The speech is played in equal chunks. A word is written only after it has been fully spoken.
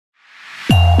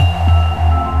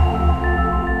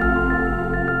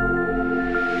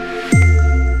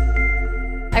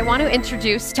I want to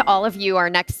introduce to all of you our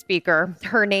next speaker.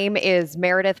 Her name is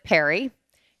Meredith Perry.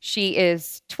 She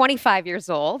is 25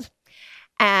 years old,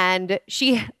 and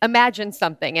she imagined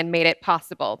something and made it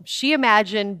possible. She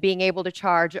imagined being able to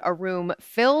charge a room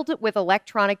filled with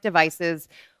electronic devices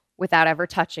without ever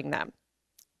touching them.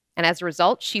 And as a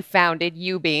result, she founded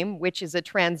uBeam, which is a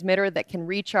transmitter that can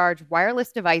recharge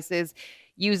wireless devices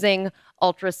using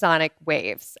ultrasonic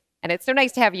waves. And it's so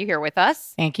nice to have you here with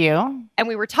us. Thank you. And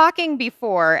we were talking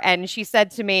before, and she said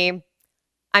to me,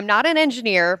 I'm not an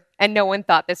engineer, and no one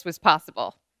thought this was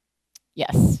possible.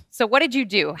 Yes. So what did you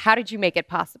do? How did you make it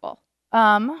possible?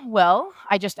 Well,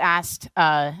 I just asked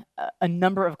a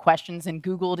number of questions and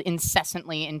Googled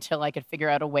incessantly until I could figure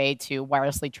out a way to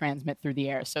wirelessly transmit through the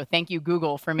air. So thank you,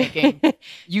 Google, for making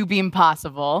uBeam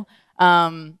possible.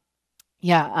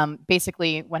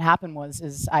 Basically what happened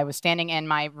was I was standing in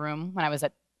my room when I was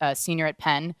a senior at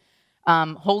Penn,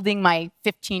 holding my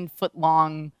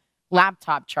 15-foot-long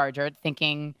laptop charger,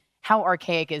 thinking, how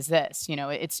archaic is this? You know,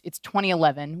 it's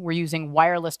 2011. We're using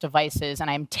wireless devices,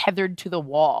 and I'm tethered to the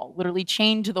wall, literally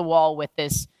chained to the wall with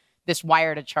this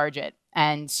wire to charge it.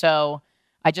 And so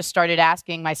I just started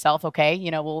asking myself, okay,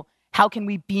 well, how can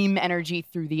we beam energy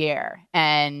through the air?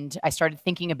 And I started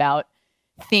thinking about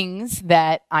things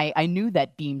that I knew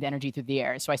that beamed energy through the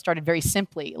air. So I started very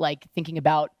simply, like thinking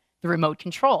about the remote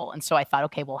control. And so I thought,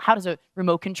 okay, well, how does a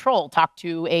remote control talk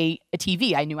to a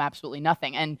TV? I knew absolutely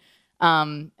nothing. And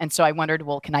so I wondered,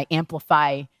 well, can I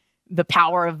amplify the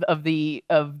power of the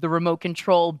remote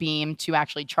control beam to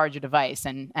actually charge a device?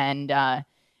 And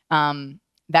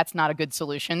that's not a good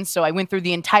solution. So I went through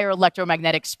the entire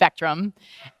electromagnetic spectrum,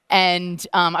 and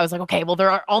I was like, okay, well,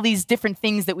 there are all these different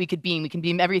things that we could beam. We can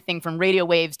beam everything from radio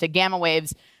waves to gamma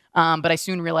waves. But I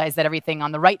soon realized that everything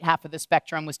on the right half of the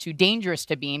spectrum was too dangerous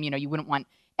to beam. You wouldn't want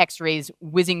X-rays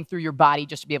whizzing through your body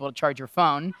just to be able to charge your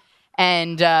phone.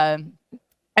 And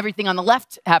everything on the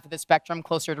left half of the spectrum,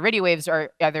 closer to radio waves,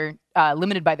 are either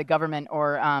limited by the government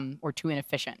or too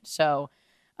inefficient. So,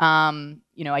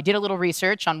 I did a little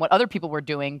research on what other people were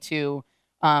doing to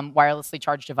wirelessly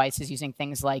charge devices using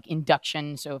things like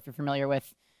induction. So if you're familiar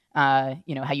with, how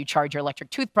you charge your electric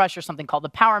toothbrush, or something called the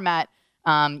power mat,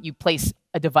 you place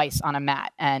a device on a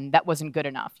mat, and that wasn't good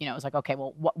enough. It was like, okay,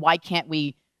 well, why can't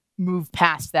we move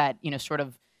past that, sort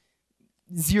of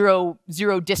zero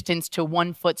distance to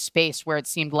 1 foot space where it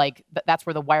seemed like that's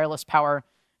where the wireless power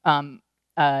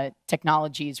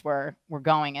technologies were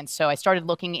going. And so I started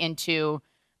looking into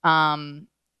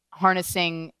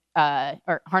harnessing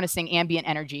ambient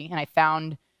energy, and I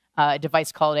found a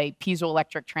device called a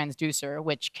piezoelectric transducer,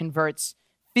 which converts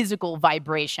physical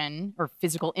vibration or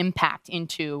physical impact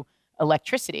into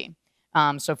electricity.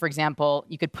 So for example,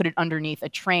 you could put it underneath a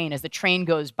train. As the train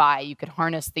goes by, you could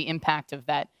harness the impact of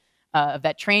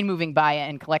that train moving by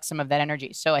and collect some of that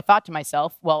energy. So I thought to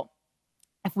myself, well,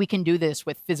 if we can do this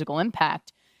with physical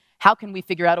impact, how can we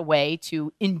figure out a way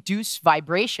to induce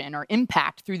vibration or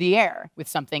impact through the air with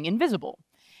something invisible?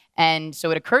 And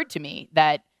so it occurred to me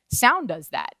that sound does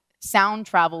that. Sound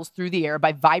travels through the air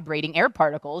by vibrating air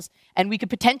particles, and we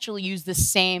could potentially use the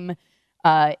same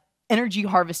energy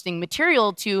harvesting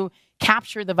material to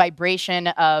capture the vibration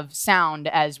of sound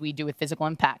as we do with physical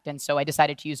impact. And so I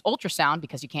decided to use ultrasound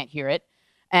because you can't hear it.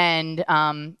 And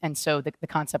so the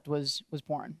concept was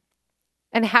born.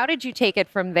 And how did you take it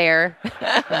from there?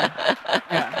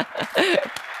 Yeah.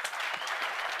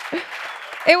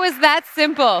 It was that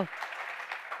simple.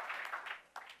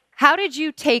 How did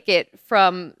you take it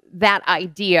from that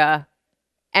idea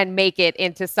and make it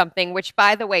into something, which,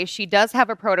 by the way, she does have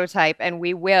a prototype, and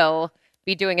we will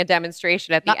be doing a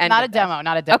demonstration at the end Not of a demo,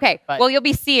 not a demo. Okay, well, you'll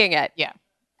be seeing it. Yeah.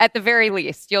 At the very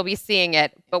least, you'll be seeing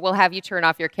it, but we'll have you turn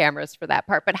off your cameras for that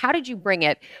part. But how did you bring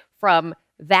it from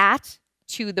that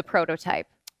to the prototype?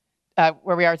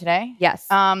 Where we are today? Yes.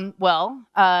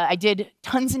 I did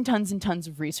tons and tons and tons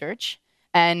of research.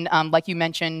 And like you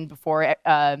mentioned before,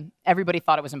 everybody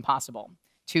thought it was impossible.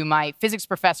 To my physics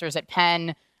professors at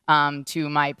Penn, to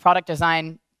my product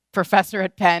design professor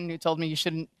at Penn, who told me you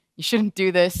shouldn't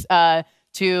do this,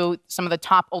 to some of the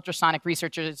top ultrasonic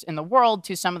researchers in the world,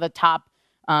 to some of the top,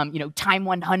 Time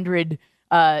 100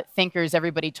 thinkers,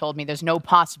 everybody told me there's no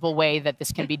possible way that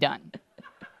this can be done.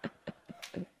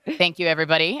 Thank you,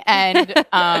 everybody.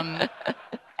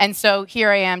 And so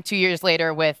here I am 2 years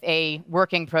later with a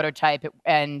working prototype,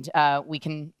 and we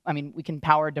can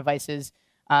power devices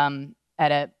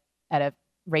at a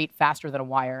rate faster than a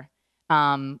wire,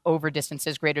 over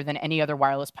distances greater than any other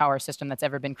wireless power system that's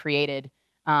ever been created.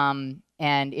 And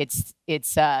it's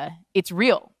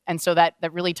real. And so that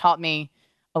really taught me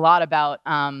a lot about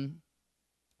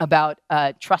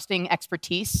trusting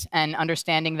expertise and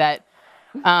understanding that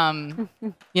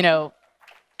You know,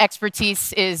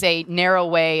 expertise is a narrow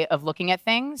way of looking at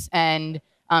things, and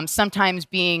sometimes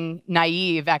being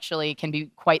naive actually can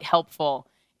be quite helpful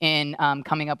in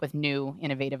coming up with new,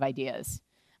 innovative ideas.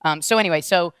 So anyway,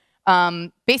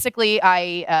 basically,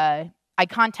 I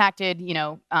contacted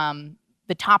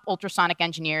the top ultrasonic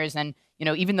engineers, and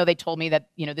even though they told me that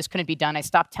this couldn't be done, I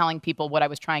stopped telling people what I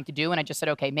was trying to do, and I just said,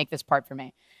 okay, make this part for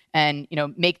me, and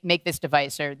make this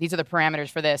device, or these are the parameters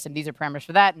for this, and these are parameters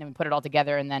for that, and then we put it all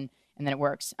together, and then it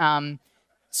works.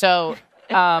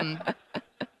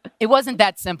 It wasn't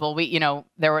that simple.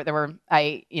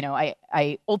 I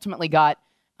ultimately got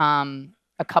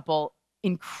a couple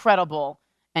incredible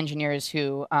engineers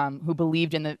who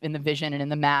believed in the vision and in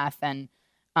the math, and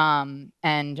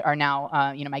are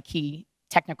now my key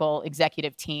technical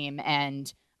executive team.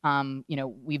 And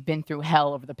we've been through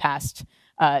hell over the past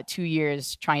 2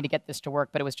 years trying to get this to work,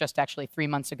 but it was just actually 3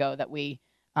 months ago that we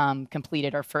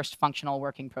completed our first functional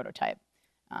working prototype.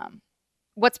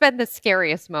 What's been the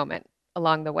scariest moment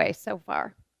along the way so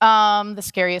far? The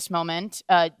scariest moment,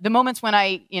 the moments when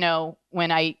I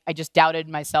just doubted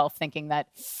myself, thinking that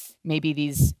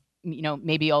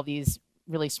maybe all these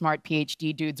really smart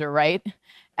PhD dudes are right,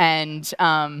 and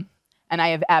I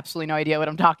have absolutely no idea what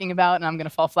I'm talking about, and I'm going to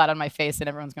fall flat on my face, and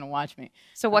everyone's going to watch me.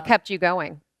 So what kept you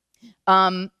going?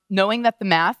 Knowing that the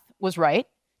math was right,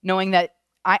 knowing that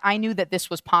I knew that this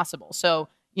was possible. So,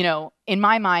 in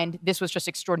my mind, this was just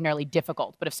extraordinarily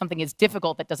difficult. But if something is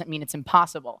difficult, that doesn't mean it's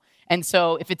impossible. And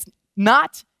so if it's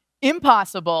not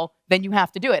impossible, then you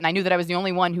have to do it. And I knew that I was the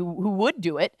only one who would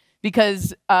do it,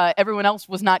 because everyone else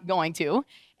was not going to.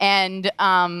 And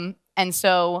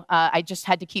so I just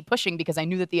had to keep pushing, because I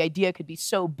knew that the idea could be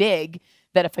so big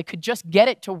that if I could just get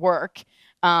it to work,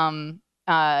 then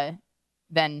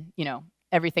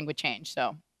everything would change.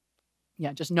 So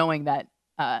yeah, just knowing that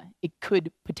it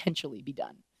could potentially be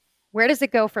done. Where does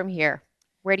it go from here?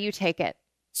 Where do you take it?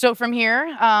 So from here,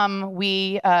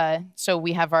 we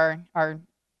have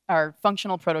our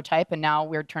functional prototype, and now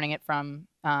we're turning it from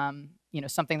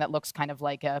something that looks kind of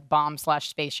like a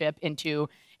bomb/spaceship into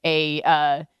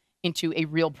a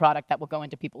real product that will go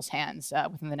into people's hands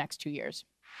within the next 2 years.